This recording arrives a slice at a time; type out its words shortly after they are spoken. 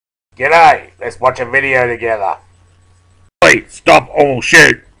G'day, let's watch a video together. Wait, stop all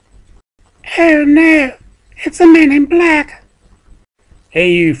shoot. Oh no, it's the man in black.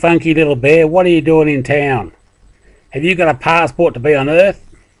 Hey you funky little bear, what are you doing in town? Have you got a passport to be on Earth?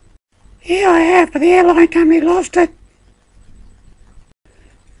 Yeah, I have, but the airline company lost it.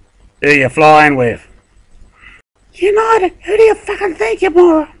 Who are you flying with? United, who do you fucking think, you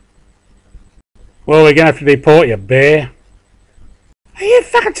moron? Well, we're going to have to deport you, bear. Are you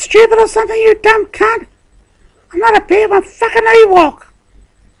fucking stupid or something, you dumb cunt? I'm not a bear, I'm a fucking Ewok.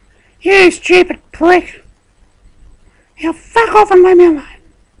 You stupid prick. Now fuck off and leave me alone.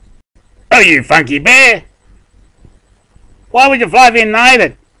 Oh, you funky bear! Why would you fly with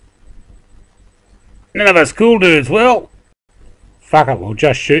United? None of us cool dudes will. Fuck it, we'll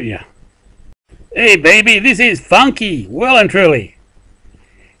just shoot you. Hey baby, this is Funky, well and truly.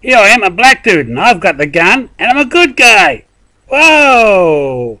 Here I am, a black dude, and I've got the gun, and I'm a good guy.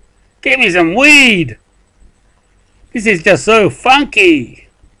 Whoa! Give me some weed. This is just so funky.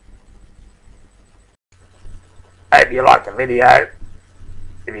 Hope you liked the video.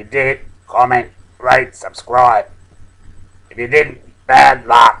 If you did, comment, rate, subscribe. If you didn't, bad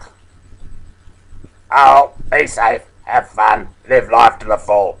luck. Oh, be safe, have fun, live life to the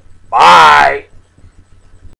full. Bye!